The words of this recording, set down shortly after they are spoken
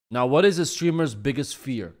Now, what is a streamer's biggest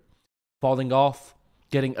fear? Falling off,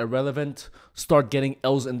 getting irrelevant, start getting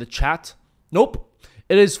L's in the chat? Nope.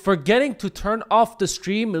 It is forgetting to turn off the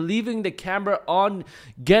stream, leaving the camera on,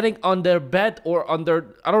 getting on their bed or on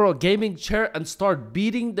their, I don't know, gaming chair and start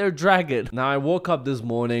beating their dragon. Now, I woke up this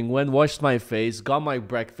morning, went, washed my face, got my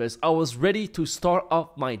breakfast. I was ready to start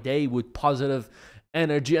off my day with positive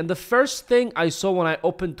energy. And the first thing I saw when I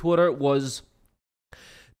opened Twitter was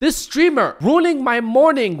this streamer ruining my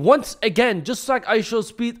morning once again. Just like I Show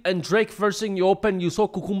Speed and Drake, first thing you open, you saw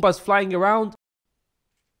cucumbers flying around.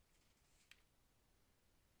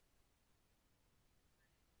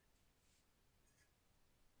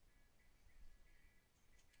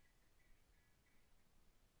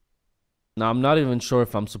 Now, I'm not even sure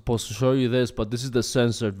if I'm supposed to show you this, but this is the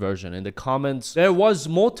censored version. In the comments, there was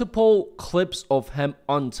multiple clips of him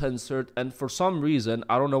uncensored, and for some reason,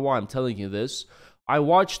 I don't know why I'm telling you this, I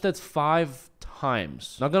watched it 5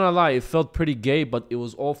 times. Not gonna lie, it felt pretty gay, but it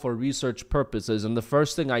was all for research purposes. And the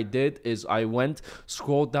first thing I did is I went,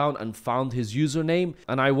 scrolled down and found his username,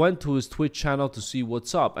 and I went to his Twitch channel to see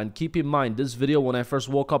what's up. And keep in mind, this video, when I first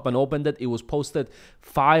woke up and opened it, it was posted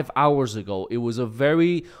 5 hours ago. It was a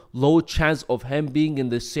very low chance of him being in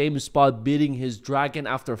the same spot beating his dragon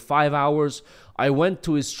after 5 hours. I went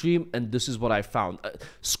to his stream and this is what I found.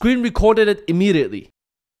 Screen recorded it immediately.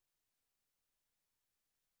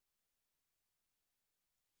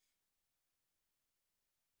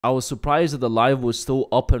 I was surprised that the live was still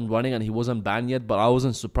up and running and he wasn't banned yet, but I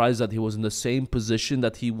wasn't surprised that he was in the same position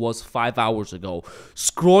that he was 5 hours ago,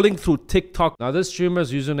 scrolling through TikTok. Now, this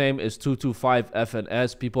streamer's username is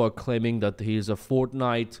 225FNS. People are claiming that he's a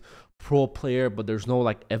Fortnite pro player, but there's no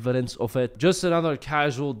like evidence of it. Just another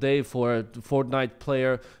casual day for a Fortnite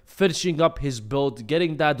player, finishing up his build,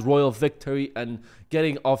 getting that royal victory and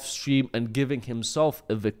getting off stream and giving himself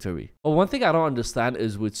a victory. But one thing I don't understand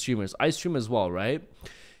is with streamers, I stream as well, right?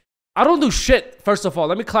 I don't do shit. First of all,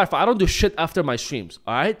 let me clarify. I don't do shit after my streams,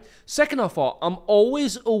 all right? Second of all, I'm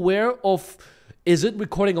always aware of, is it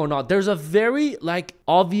recording or not? There's a very like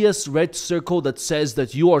obvious red circle that says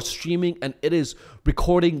that you are streaming and it is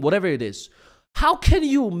recording, whatever it is. How can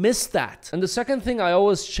you miss that? And the second thing I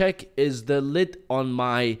always check is the lid on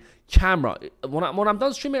my camera. When I'm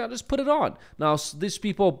done streaming, I just put it on. Now, these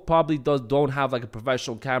people probably don't have like a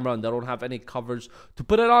professional camera and they don't have any covers to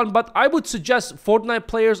put it on, but I would suggest Fortnite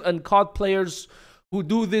players and COD players who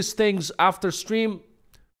do these things after stream,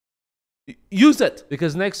 use it,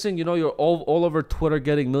 because next thing you know, you're all over Twitter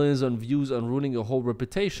getting millions of views and ruining your whole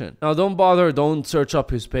reputation. Now, don't search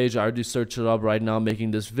up his page. I already searched it up right now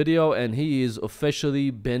making this video, and he is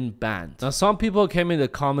officially been banned. Now, some people came in the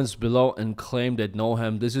comments below and claimed they know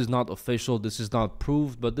him. This is not official, this is not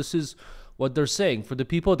proved, but this is what they're saying. For the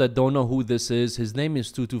people that don't know who this is, his name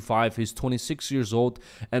is 225. He's 26 years old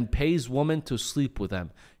and pays women to sleep with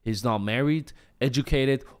him. He's not married,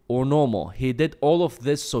 educated, or normal. He did all of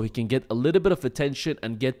this so he can get a little bit of attention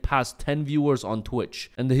and get past 10 viewers on Twitch.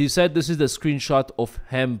 And he said this is the screenshot of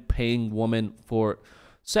him paying women for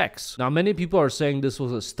sex. Now, many people are saying this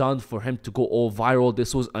was a stunt for him to go all viral.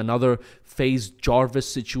 This was another FaZe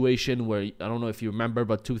Jarvis situation where, I don't know if you remember,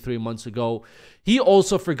 but 2-3 months ago, he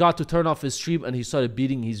also forgot to turn off his stream and he started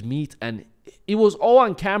beating his meat, and it was all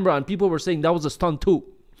on camera and people were saying that was a stunt too.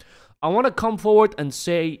 I want to come forward and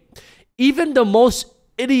say, even the most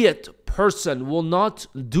idiot person will not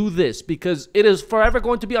do this because it is forever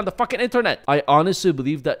going to be on the fucking internet. I honestly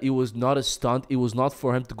believe that it was not a stunt. It was not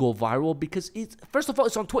for him to go viral because it's, first of all,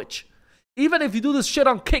 it's on Twitch. Even if you do this shit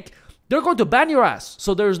on Kick, they're going to ban your ass.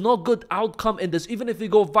 So there's no good outcome in this. Even if you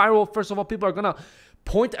go viral, first of all, people are going to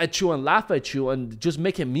point at you and laugh at you and just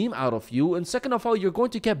make a meme out of you. And second of all, you're going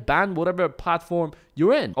to get banned whatever platform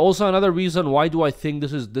you're in. Also, another reason why do I think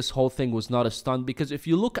this whole thing was not a stunt, because if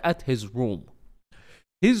you look at his room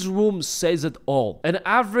says it all. An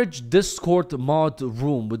average Discord mod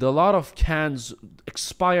room with a lot of cans,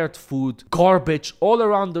 expired food, garbage all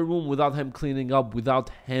around the room without him cleaning up, without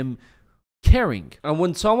him caring. And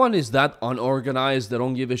when someone is that unorganized, they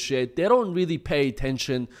don't give a shit, they don't really pay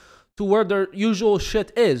attention to where their usual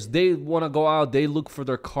shit is. They want to go out, they look for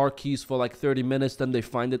their car keys for like 30 minutes, then they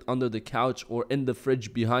find it under the couch or in the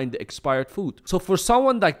fridge behind the expired food. So for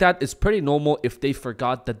someone like that, it's pretty normal if they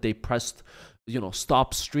forgot that they pressed, you know,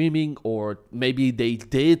 stop streaming, or maybe they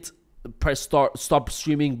did press stop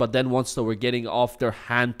streaming, but then once they were getting off, their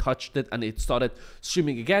hand touched it and it started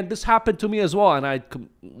streaming again. This happened to me as well, and I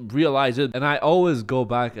realized it, and I always go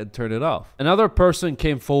back and turn it off. Another person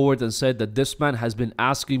came forward and said that this man has been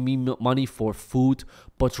asking me money for food,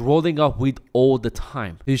 but rolling up weed all the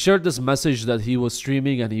time. He shared this message that he was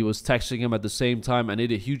streaming and he was texting him at the same time and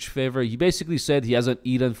did a huge favor. He basically said he hasn't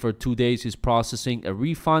eaten for 2 days. He's processing a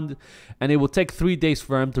refund and it will take 3 days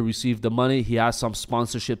for him to receive the money. He has some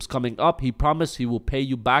sponsorships coming up. He promised he will pay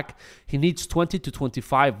you back. He needs $20 to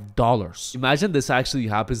 $25. Imagine this actually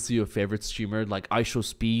happens to your favorite streamer like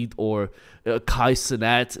IShowSpeed or Kai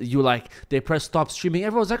Cenat. You like, they press stop streaming.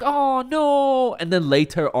 Everyone's like, oh no. And then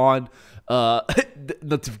later on, the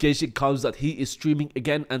notification comes that he is streaming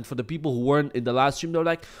again, and for the people who weren't in the last stream, they're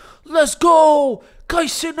like, let's go, Kai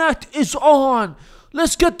Cenat is on,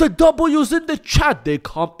 let's get the W's in the chat. They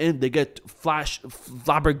come in, they get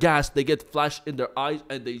flabbergasted, they get flash in their eyes,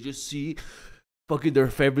 and they just see fucking their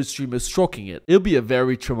favorite streamer stroking it. It'll be a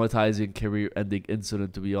very traumatizing career-ending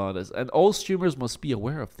incident, to be honest, and all streamers must be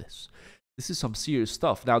aware of this. This is some serious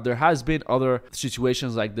stuff. Now, there has been other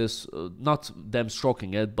situations like this, not them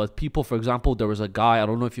stroking it, but people, for example, there was a guy, I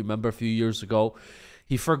don't know if you remember a few years ago,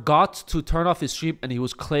 he forgot to turn off his stream and he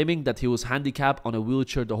was claiming that he was handicapped on a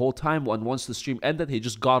wheelchair the whole time. And once the stream ended, he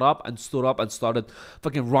just got up and stood up and started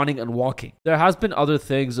fucking running and walking. There has been other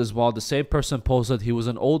things as well. The same person posted he was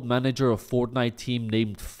an old manager of Fortnite team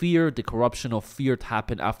named Fear. The corruption of Fear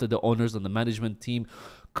happened after the owners and the management team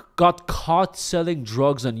got caught selling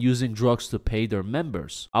drugs and using drugs to pay their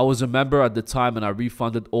members. I was a member at the time and I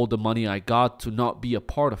refunded all the money I got to not be a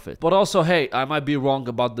part of it. But also, hey, I might be wrong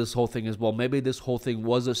about this whole thing as well. Maybe this whole thing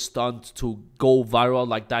was a stunt to go viral,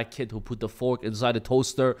 like that kid who put the fork inside a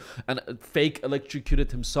toaster and fake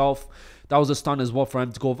electrocuted himself. That was a stunt as well for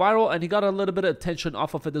him to go viral, and he got a little bit of attention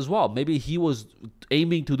off of it as well. Maybe he was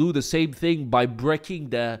aiming to do the same thing by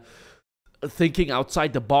breaking the thinking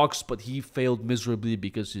outside the box, but he failed miserably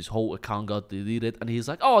because his whole account got deleted, and he's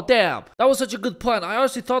like, oh damn, that was such a good plan. I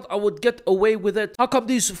honestly thought I would get away with it. How come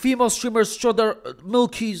these female streamers show their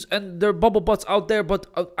milkies and their bubble butts out there, but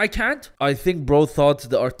I can't? I think bro thought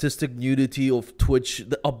the artistic nudity of Twitch,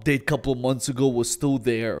 the update couple months ago, was still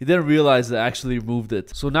there. He didn't realize they actually removed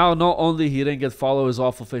it. So now not only he didn't get followers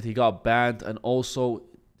off of it, he got banned, and also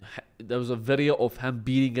there was a video of him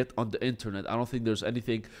beating it on the internet. I don't think there's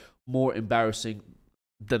anything more embarrassing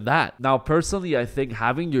than that. Now, personally, I think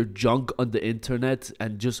having your junk on the internet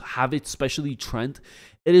and just have it specially trend,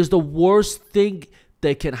 it is the worst thing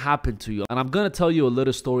that can happen to you. And I'm gonna tell you a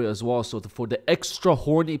little story as well, so for the extra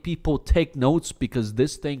horny people, take notes, because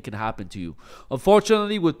this thing can happen to you.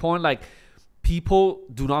 Unfortunately, with porn, like, people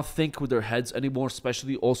do not think with their heads anymore,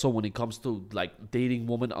 especially also when it comes to like dating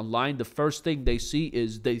women online. The first thing they see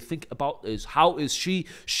is they think about is how is she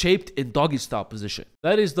shaped in doggy style position.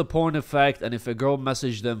 That is the porn effect. And if a girl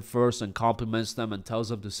messages them first and compliments them and tells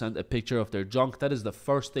them to send a picture of their junk, that is the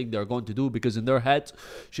first thing they're going to do, because in their head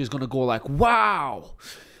she's gonna go like, wow,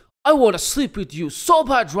 I want to sleep with you so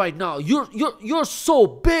bad right now. You're so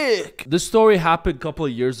big. This story happened a couple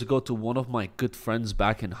of years ago to one of my good friends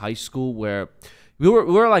back in high school, where we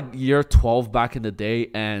were like year 12 back in the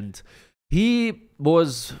day, and he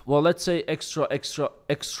was, well, let's say extra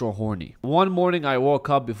horny. One morning I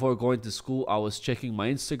woke up before going to school. I was checking my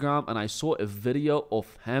Instagram and I saw a video of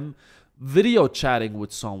him video chatting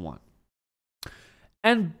with someone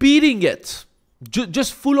and beating it.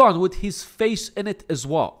 Just full on with his face in it as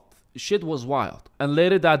well. Shit was wild. And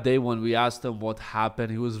later that day, when we asked him what happened,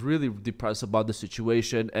 he was really depressed about the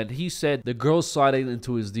situation, and he said the girl sliding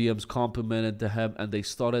into his DMs complimented to him and they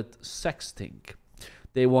started sexting.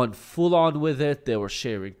 They went full on with it. They were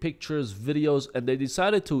sharing pictures, videos, and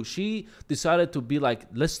she decided to be like,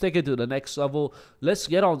 let's take it to the next level. Let's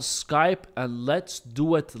get on Skype and let's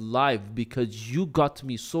do it live, because you got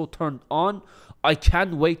me so turned on. I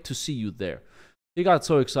can't wait to see you there. He got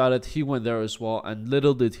so excited, he went there as well, and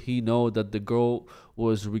little did he know that the girl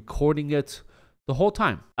was recording it the whole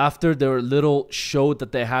time. After their little show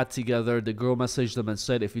that they had together, the girl messaged them and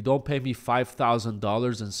said, if you don't pay me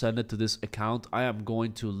 $5,000 and send it to this account, I am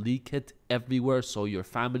going to leak it everywhere so your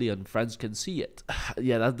family and friends can see it.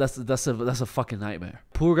 Yeah, that's a fucking nightmare.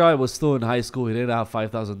 Poor guy was still in high school. He didn't have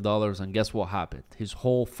 $5,000, and guess what happened? His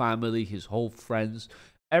whole family, his whole friends,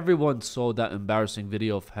 everyone saw that embarrassing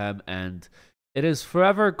video of him, and it is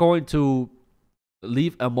forever going to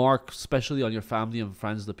leave a mark, especially on your family and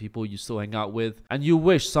friends, the people you still hang out with. And you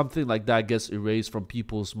wish something like that gets erased from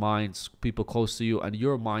people's minds, people close to you, and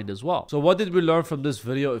your mind as well. So what did we learn from this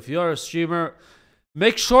video? If you are a streamer,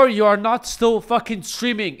 make sure you are not still fucking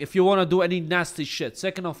streaming if you want to do any nasty shit.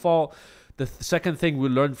 Second of all, the second thing we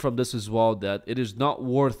learned from this as well, that it is not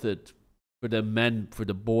worth it for the men, for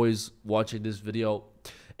the boys watching this video.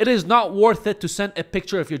 it is not worth it to send a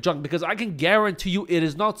picture if you're drunk, because I can guarantee you it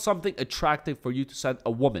is not something attractive for you to send a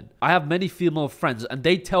woman. I have many female friends and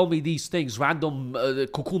they tell me these things, random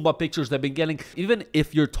cucumba pictures they've been getting. Even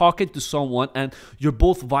if you're talking to someone and you're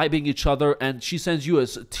both vibing each other and she sends you a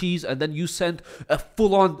tease and then you send a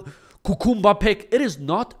full-on cucumba pic, it is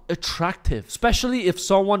not attractive. Especially if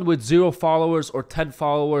someone with 0 followers or 10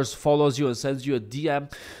 followers follows you and sends you a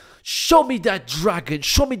DM. Show me that dragon,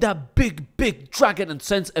 show me that big dragon, and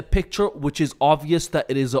sends a picture which is obvious that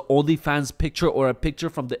it is an OnlyFans picture or a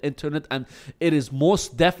picture from the internet, and it is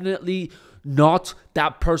most definitely not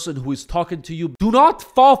that person who is talking to you. Do not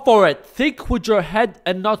fall for it. Think with your head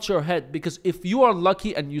and not your head, because if you are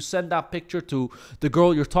lucky and you send that picture to the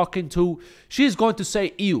girl you're talking to, she's going to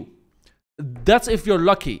say ew. That's if you're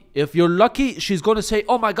lucky. If you're lucky, she's going to say,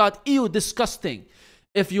 oh my god, ew, disgusting.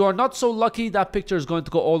 If you are not so lucky, that picture is going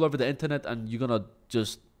to go all over the internet and you're going to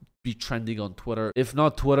just be trending on Twitter. If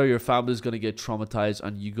not Twitter, your family is going to get traumatized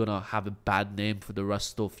and you're going to have a bad name for the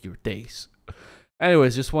rest of your days.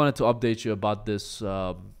 Anyways, just wanted to update you about this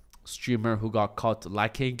streamer who got caught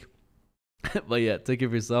lacking. But yeah, take care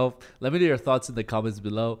of yourself. Let me know your thoughts in the comments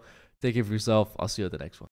below. Take care of yourself. I'll see you at the next one.